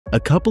A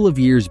couple of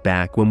years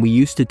back, when we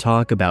used to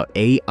talk about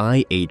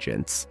AI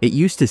agents, it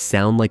used to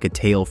sound like a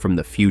tale from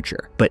the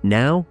future. But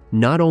now,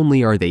 not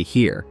only are they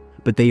here,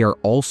 but they are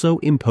also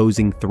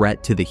imposing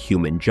threat to the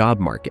human job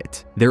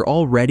market. They're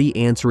already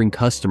answering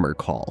customer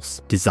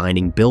calls,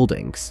 designing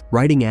buildings,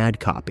 writing ad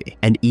copy,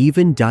 and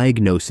even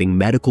diagnosing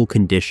medical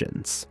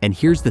conditions. And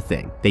here's the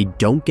thing, they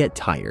don't get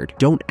tired,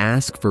 don't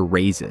ask for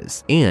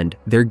raises, and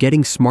they're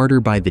getting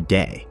smarter by the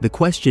day. The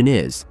question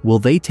is, will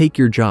they take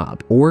your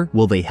job, or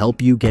will they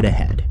help you get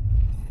ahead?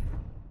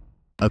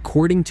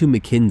 According to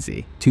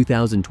McKinsey,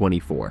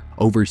 2024,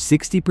 over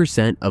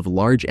 60% of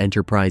large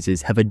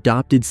enterprises have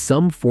adopted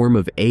some form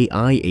of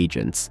AI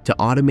agents to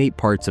automate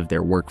parts of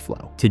their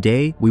workflow.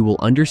 Today, we will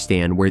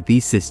understand where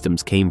these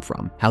systems came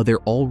from, how they're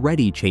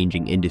already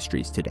changing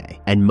industries today,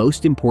 and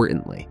most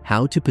importantly,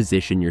 how to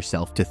position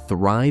yourself to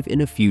thrive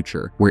in a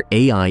future where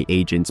AI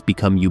agents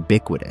become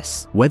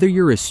ubiquitous. Whether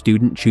you're a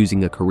student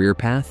choosing a career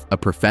path, a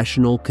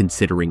professional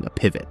considering a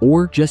pivot,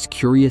 or just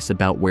curious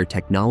about where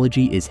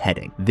technology is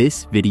heading,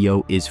 this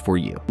video is for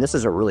you. This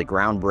is a really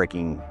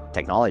groundbreaking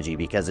technology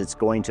because it's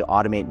going to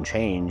automate and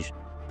change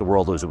the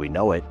world as we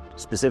know it,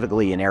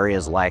 specifically in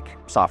areas like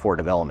software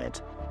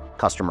development,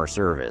 customer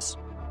service,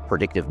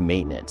 predictive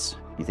maintenance.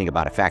 You think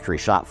about a factory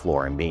shop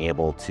floor and being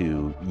able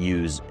to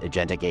use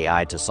agentic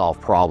AI to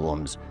solve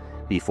problems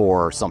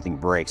before something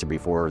breaks or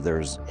before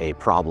there's a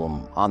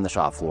problem on the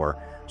shop floor.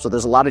 So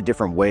there's a lot of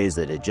different ways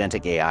that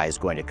agentic AI is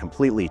going to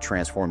completely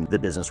transform the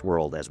business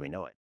world as we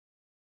know it.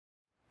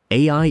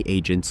 AI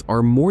agents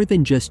are more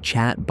than just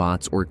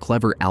chatbots or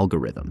clever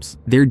algorithms.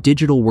 They're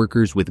digital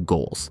workers with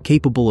goals,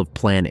 capable of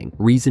planning,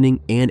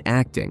 reasoning, and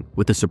acting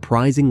with a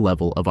surprising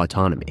level of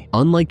autonomy.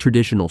 Unlike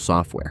traditional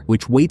software,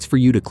 which waits for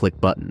you to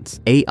click buttons,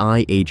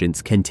 AI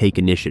agents can take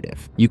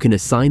initiative. You can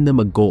assign them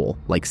a goal,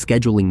 like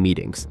scheduling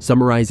meetings,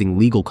 summarizing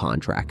legal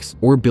contracts,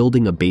 or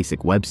building a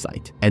basic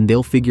website, and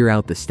they'll figure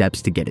out the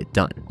steps to get it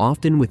done,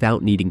 often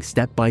without needing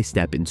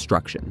step-by-step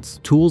instructions.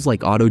 Tools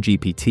like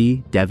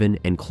AutoGPT, Devin,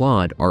 and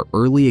Claude are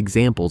early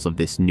examples of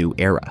this new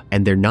era,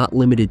 and they're not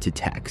limited to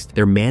text.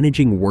 They're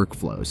managing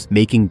workflows,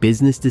 making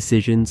business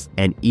decisions,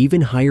 and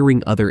even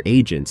hiring other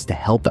agents to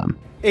help them.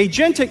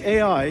 Agentic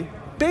AI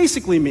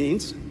basically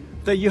means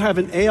that you have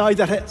an AI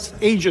that has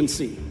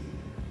agency.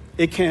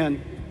 It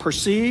can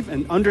perceive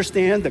and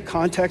understand the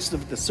context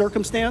of the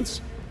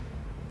circumstance.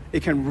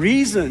 It can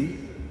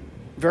reason,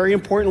 very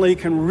importantly, it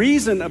can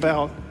reason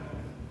about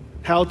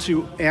how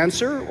to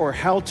answer or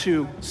how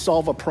to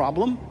solve a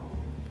problem,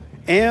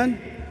 and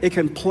it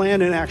can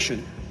plan in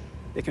action.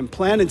 It can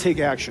plan and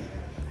take action.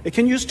 It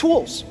can use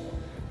tools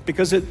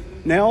because it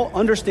now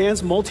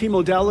understands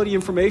multimodality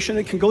information.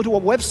 It can go to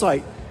a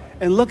website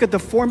and look at the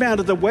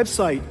format of the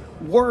website,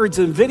 words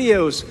and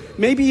videos,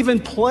 maybe even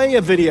play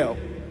a video.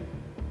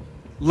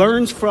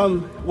 Learns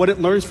from what it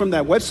learns from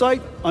that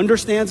website,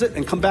 understands it,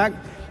 and come back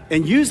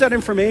and use that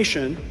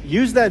information,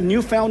 use that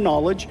newfound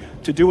knowledge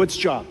to do its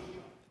job.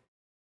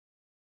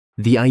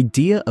 The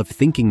idea of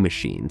thinking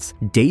machines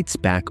dates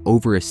back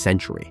over a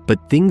century,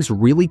 but things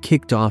really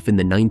kicked off in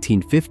the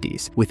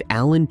 1950s with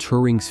Alan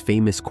Turing's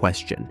famous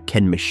question,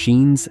 can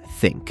machines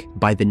think?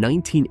 By the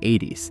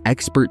 1980s,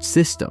 expert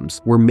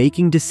systems were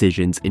making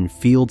decisions in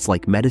fields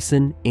like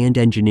medicine and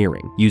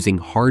engineering using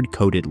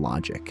hard-coded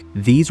logic.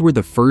 These were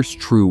the first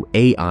true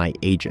AI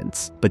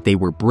agents, but they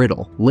were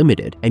brittle,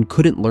 limited, and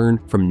couldn't learn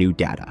from new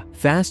data.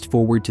 Fast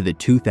forward to the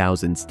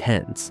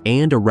 2010s,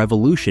 and a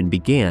revolution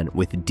began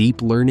with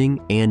deep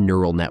learning and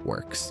neural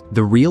networks.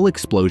 The real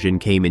explosion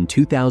came in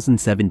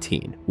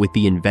 2017 with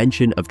the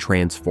invention of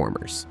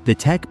transformers, the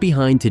tech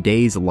behind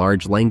today's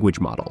large language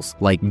models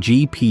like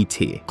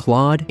GPT,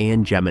 Claude,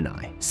 and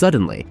Gemini.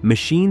 Suddenly,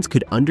 machines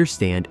could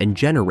understand and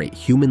generate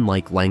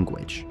human-like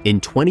language. In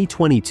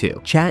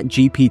 2022,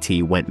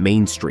 ChatGPT went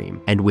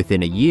mainstream, and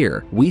within a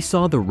year, we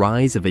saw the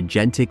rise of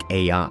agentic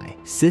AI,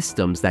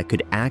 systems that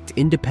could act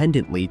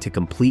independently to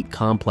complete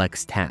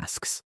complex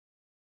tasks.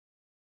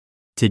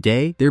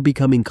 Today, they're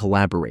becoming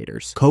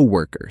collaborators,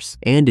 coworkers,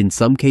 and in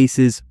some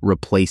cases,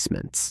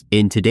 replacements.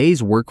 In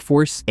today's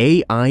workforce,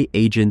 AI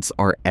agents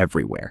are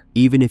everywhere,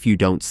 even if you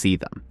don't see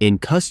them. In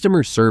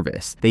customer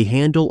service, they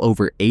handle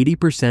over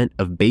 80%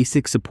 of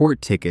basic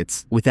support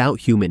tickets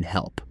without human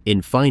help.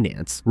 In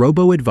finance,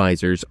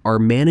 robo-advisors are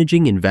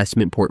managing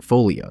investment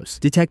portfolios,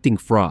 detecting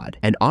fraud,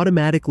 and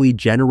automatically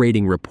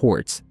generating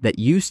reports that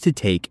used to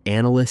take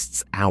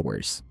analysts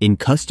hours. In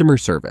customer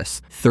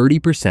service,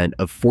 30%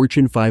 of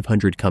Fortune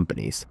 500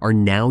 companies are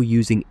now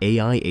using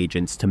AI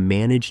agents to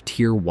manage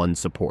Tier 1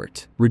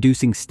 support,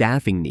 reducing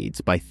staffing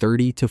needs by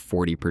 30 to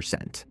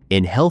 40%.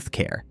 In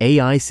healthcare,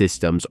 AI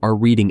systems are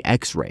reading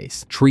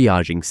X-rays,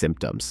 triaging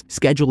symptoms,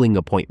 scheduling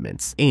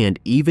appointments, and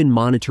even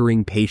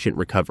monitoring patient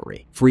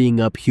recovery, freeing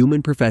up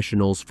human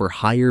professionals for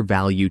higher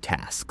value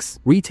tasks.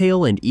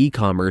 Retail and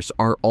e-commerce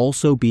are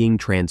also being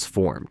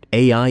transformed.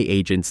 AI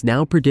agents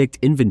now predict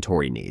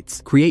inventory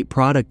needs, create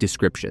product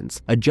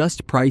descriptions,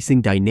 adjust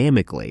pricing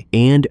dynamically,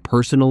 and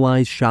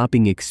personalize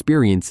shopping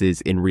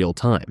experiences in real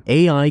time.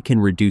 AI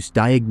can reduce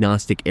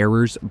diagnostic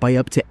errors by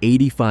up to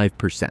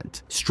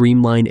 85%,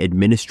 streamline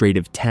administrative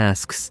administrative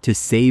tasks to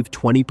save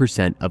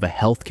 20% of a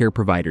healthcare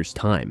provider's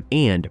time,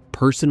 and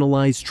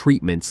personalized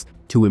treatments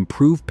to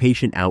improve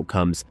patient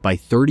outcomes by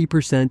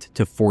 30%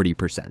 to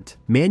 40%.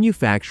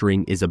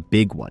 Manufacturing is a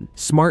big one.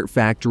 Smart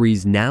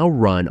factories now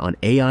run on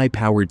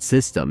AI-powered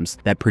systems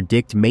that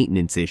predict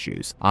maintenance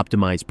issues,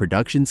 optimize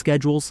production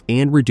schedules,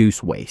 and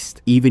reduce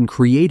waste. Even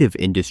creative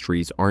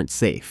industries aren't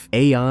safe.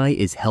 AI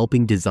is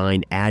helping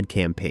design ad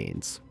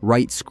campaigns,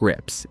 write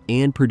scripts,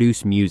 and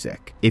produce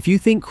music. If you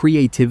think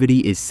creativity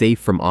is safe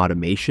from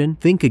automation,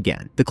 think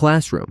again. The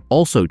classroom,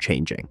 also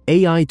changing.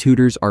 AI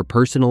tutors are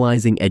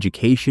personalizing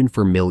education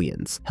for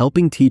millions,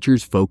 helping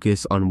teachers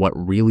focus on what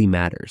really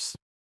matters.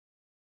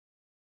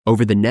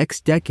 Over the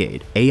next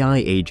decade, AI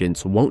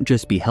agents won't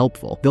just be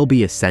helpful, they'll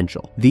be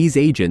essential. These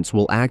agents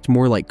will act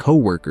more like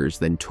coworkers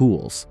than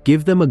tools.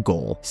 Give them a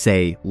goal,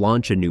 say,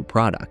 launch a new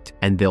product,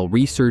 and they'll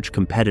research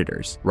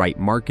competitors, write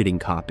marketing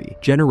copy,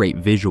 generate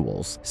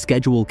visuals,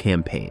 schedule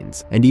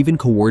campaigns, and even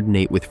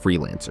coordinate with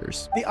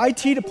freelancers. The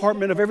IT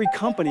department of every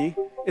company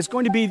is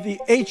going to be the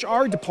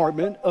HR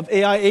department of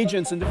AI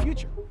agents in the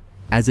future.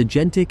 As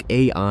agentic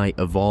AI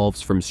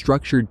evolves from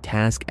structured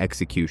task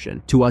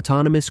execution to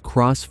autonomous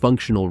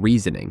cross-functional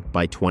reasoning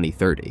by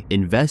 2030,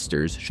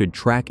 investors should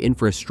track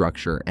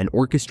infrastructure and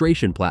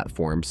orchestration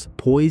platforms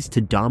poised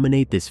to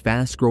dominate this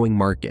fast-growing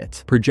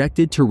market,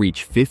 projected to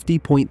reach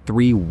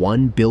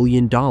 $50.31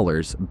 billion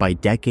by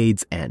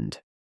decade's end.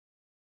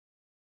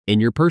 In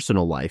your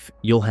personal life,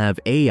 you'll have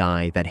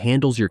AI that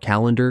handles your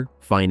calendar,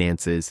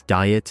 finances,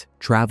 diet,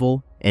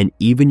 travel, and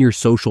even your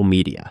social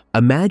media.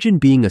 Imagine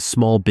being a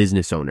small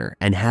business owner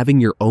and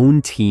having your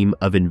own team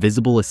of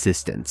invisible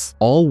assistants,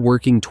 all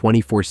working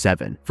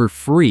 24/7 for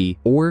free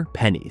or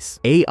pennies.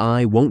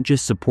 AI won't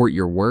just support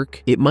your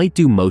work, it might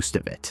do most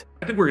of it.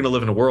 I think we're going to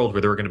live in a world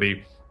where there are going to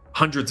be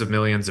hundreds of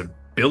millions and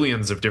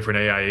billions of different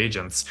AI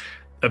agents,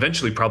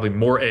 eventually probably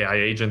more AI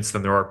agents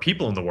than there are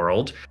people in the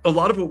world. A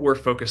lot of what we're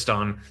focused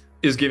on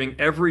is giving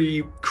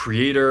every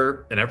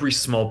creator and every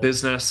small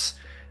business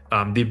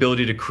the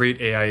ability to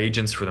create AI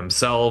agents for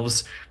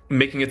themselves,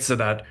 making it so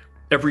that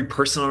every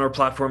person on our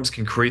platforms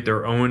can create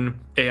their own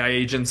AI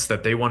agents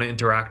that they want to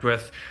interact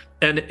with.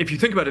 And if you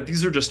think about it,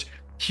 these are just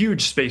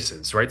huge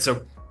spaces, right?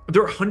 So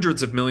there are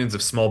hundreds of millions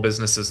of small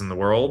businesses in the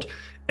world.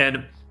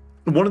 And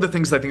one of the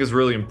things I think is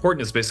really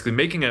important is basically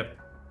making it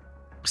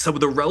so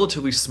with a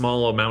relatively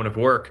small amount of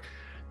work,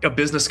 a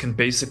business can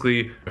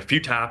basically, a few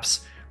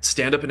taps,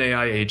 stand up an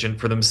AI agent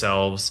for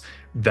themselves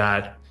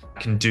that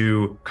can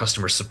do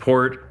customer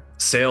support,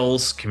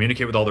 sales,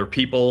 communicate with all their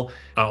people,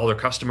 all their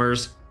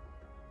customers.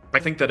 I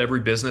think that every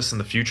business in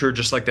the future,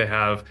 just like they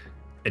have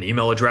an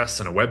email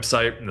address and a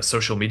website and a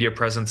social media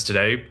presence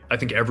today, I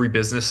think every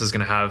business is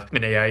going to have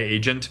an AI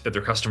agent that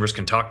their customers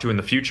can talk to in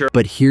the future.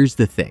 But here's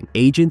the thing.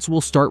 Agents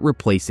will start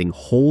replacing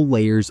whole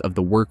layers of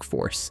the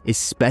workforce,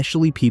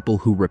 especially people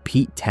who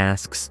repeat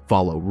tasks,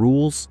 follow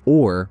rules,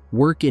 or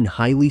work in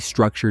highly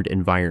structured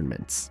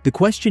environments. The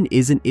question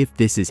isn't if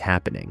this is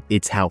happening,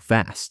 it's how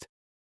fast.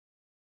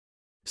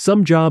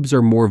 Some jobs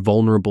are more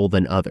vulnerable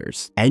than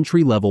others.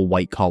 Entry-level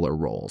white-collar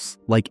roles,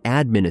 like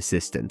admin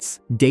assistants,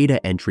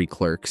 data entry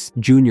clerks,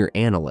 junior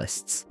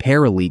analysts,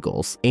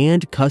 paralegals,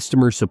 and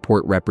customer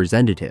support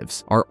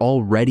representatives, are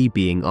already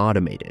being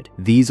automated.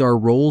 These are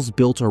roles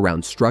built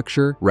around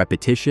structure,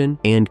 repetition,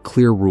 and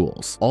clear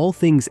rules, all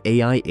things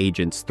AI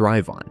agents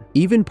thrive on.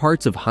 Even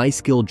parts of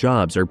high-skill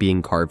jobs are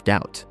being carved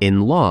out. In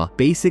law,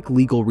 basic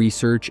legal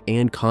research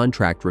and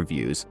contract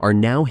reviews are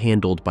now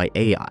handled by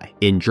AI.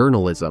 In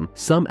journalism,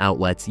 some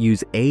outlets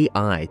use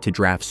AI to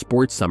draft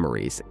sports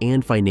summaries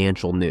and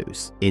financial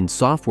news. In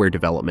software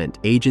development,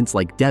 agents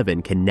like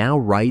Devin can now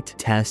write,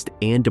 test,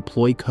 and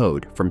deploy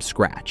code from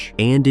scratch.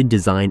 And in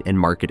design and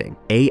marketing,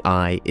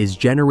 AI is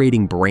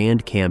generating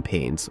brand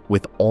campaigns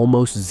with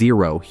almost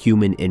zero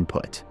human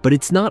input. But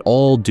it's not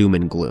all doom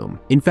and gloom.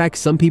 In fact,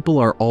 some people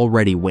are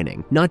already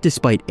winning, not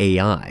despite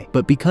AI,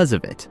 but because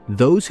of it.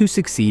 Those who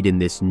succeed in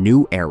this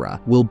new era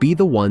will be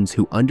the ones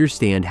who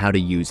understand how to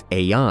use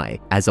AI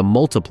as a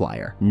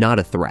multiplier, not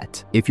a threat.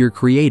 If you're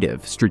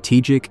creative,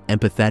 strategic,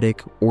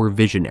 empathetic, or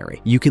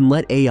visionary, you can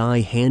let AI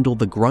handle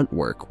the grunt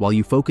work while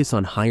you focus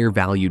on higher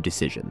value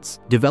decisions.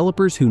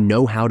 Developers who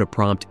know how to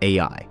prompt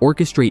AI,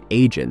 orchestrate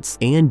agents,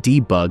 and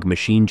debug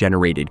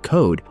machine-generated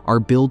code are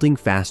building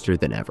faster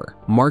than ever.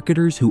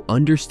 Marketers who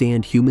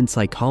understand human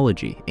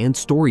psychology and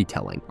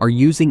storytelling are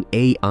using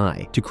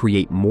AI to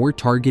create more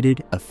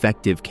targeted,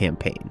 effective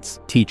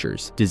campaigns.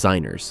 Teachers,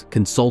 designers,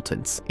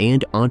 consultants,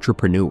 and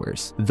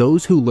entrepreneurs,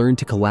 those who learn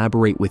to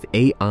collaborate with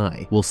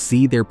AI will see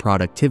their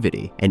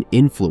productivity and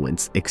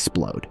influence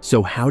explode.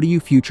 So how do you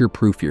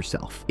future-proof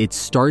yourself? It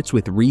starts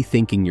with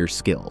rethinking your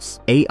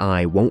skills.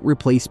 AI won't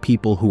replace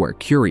people who are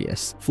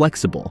curious,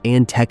 flexible,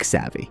 and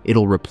tech-savvy.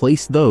 It'll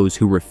replace those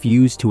who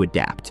refuse to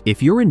adapt.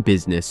 If you're in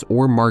business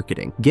or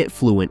marketing, get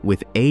fluent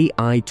with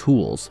AI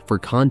tools for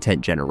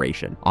content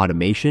generation,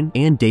 automation,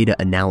 and data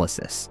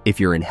analysis. If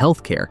you're in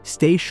healthcare,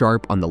 stay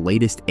sharp on the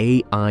latest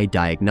AI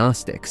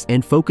diagnostics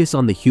and focus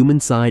on the human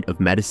side of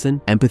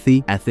medicine,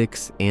 empathy,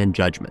 ethics, and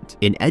judgment.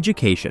 In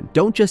education,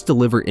 don't just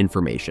deliver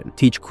information.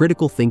 Teach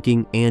critical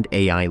thinking and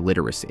AI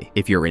literacy.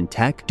 If you're in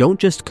tech, don't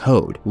just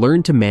code.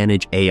 Learn to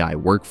manage AI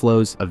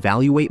workflows,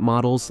 evaluate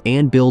models,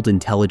 and build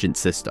intelligent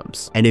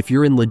systems. And if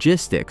you're in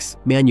logistics,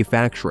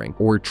 manufacturing,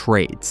 or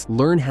trades,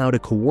 learn how to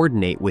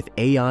coordinate with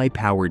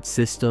AI-powered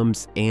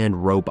systems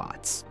and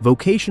robots.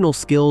 Vocational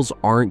skills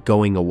aren't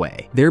going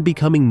away. They're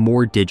becoming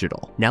more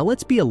digital. Now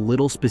let's be a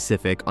little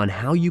specific on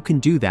how you can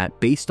do that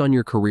based on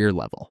your career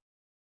level.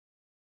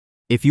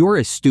 If you're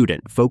a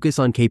student, focus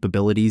on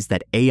capabilities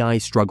that AI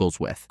struggles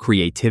with: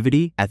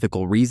 creativity,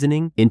 ethical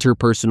reasoning,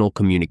 interpersonal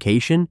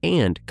communication,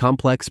 and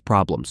complex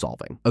problem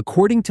solving.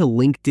 According to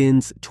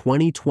LinkedIn's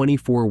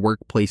 2024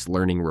 Workplace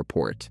Learning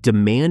Report,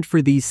 demand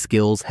for these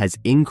skills has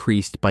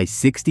increased by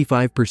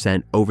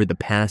 65% over the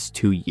past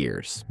 2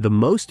 years. The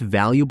most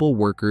valuable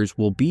workers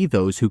will be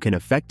those who can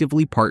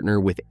effectively partner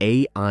with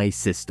AI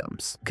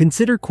systems.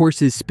 Consider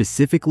courses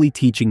specifically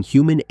teaching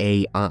human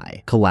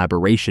AI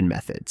collaboration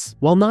methods.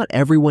 While not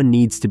everyone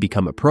needs to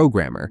become a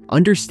programmer,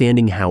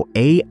 understanding how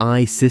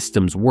AI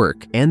systems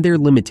work and their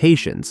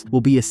limitations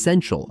will be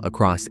essential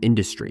across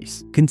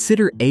industries.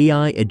 Consider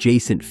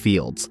AI-adjacent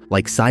fields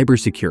like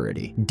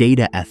cybersecurity,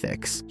 data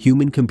ethics,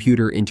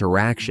 human-computer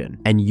interaction,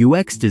 and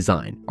UX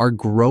design are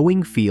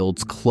growing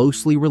fields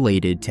closely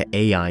related to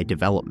AI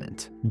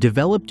development.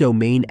 Develop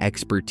domain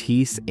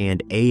expertise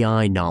and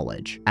AI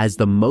knowledge, as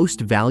the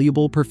most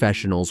valuable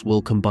professionals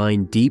will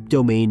combine deep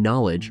domain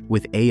knowledge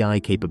with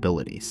AI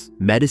capabilities.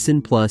 Medicine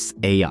plus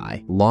AI,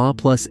 law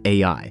plus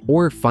AI,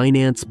 or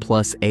finance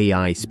plus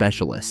AI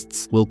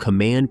specialists will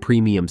command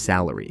premium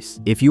salaries.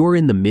 If you are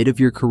in the mid of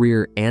your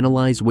career,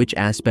 analyze which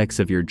aspects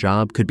of your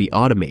job could be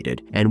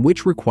automated and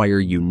which require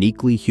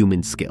uniquely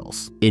human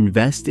skills.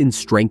 Invest in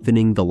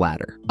strengthening the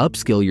latter.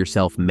 Upskill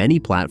yourself. Many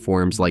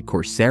platforms like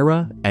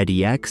Coursera,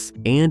 edX,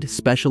 and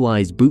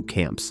specialized boot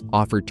camps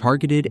offer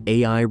targeted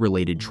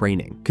AI-related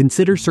training.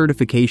 Consider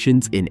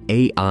certifications in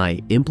AI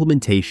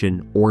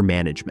implementation or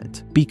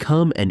management.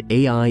 Become an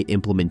AI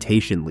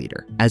implementation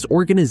leader, as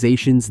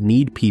organizations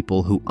need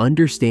people who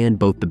understand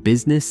both the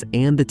business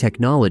and the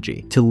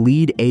technology to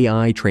lead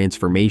AI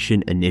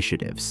transformation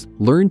initiatives.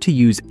 Learn to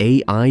use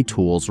AI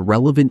tools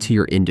relevant to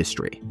your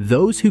industry.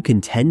 Those who can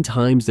 10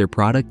 times their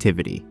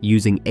productivity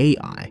using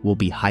AI will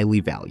be highly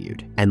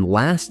valued. And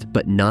last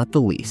but not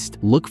the least,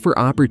 look for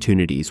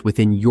opportunities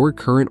within your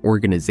current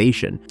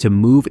organization to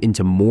move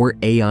into more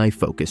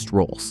AI-focused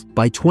roles.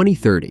 By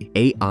 2030,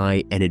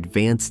 AI and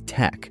advanced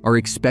tech are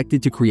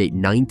expected to create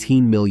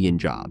 19 million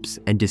jobs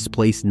and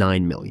displace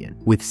 9 million,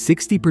 with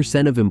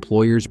 60% of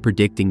employers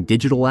predicting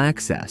digital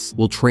access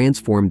will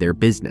transform their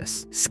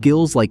business.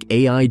 Skills like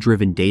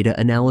AI-driven data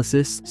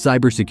analysis,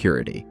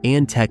 cybersecurity,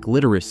 and tech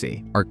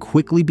literacy are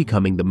quickly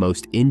becoming the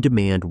most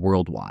in-demand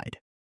worldwide.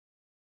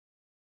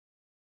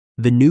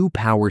 The new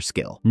power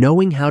skill: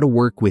 knowing how to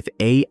work with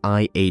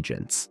AI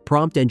agents.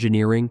 Prompt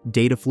engineering,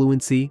 data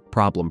fluency,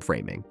 problem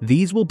framing.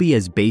 These will be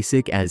as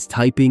basic as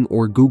typing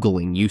or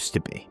Googling used to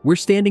be. We're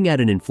standing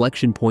at an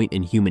inflection point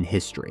in human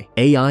history.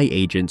 AI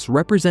agents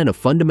represent a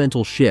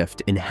fundamental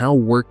shift in how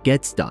work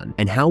gets done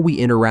and how we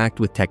interact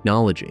with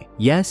technology.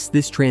 Yes,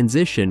 this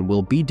transition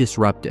will be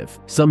disruptive.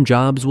 Some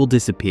jobs will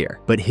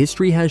disappear, but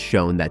history has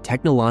shown that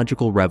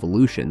technological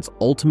revolutions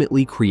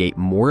ultimately create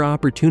more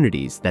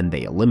opportunities than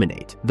they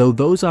eliminate, though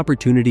those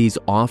opportunities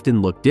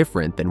often look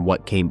different than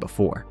what came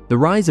before. The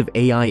rise of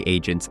AI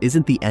agents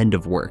isn't the end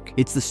of work,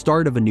 it's the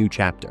start of a new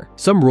chapter.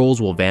 Some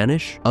roles will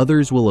vanish,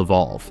 others will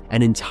evolve,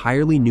 and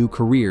entirely new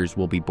careers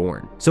will be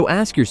born. So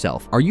ask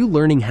yourself, are you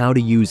learning how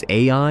to use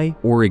AI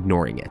or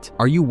ignoring it?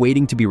 Are you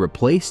waiting to be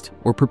replaced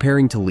or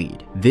preparing to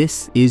lead?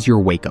 This is your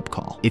wake-up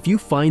call. If you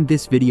find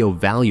this video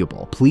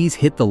valuable, please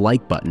hit the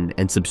like button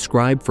and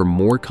subscribe for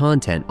more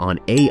content on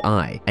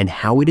AI and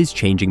how it is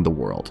changing the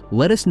world.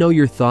 Let us know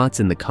your thoughts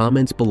in the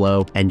comments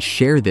below and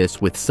share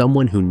this with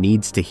someone who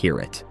needs to hear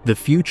it. The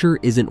future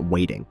isn't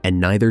waiting, and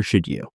neither should you.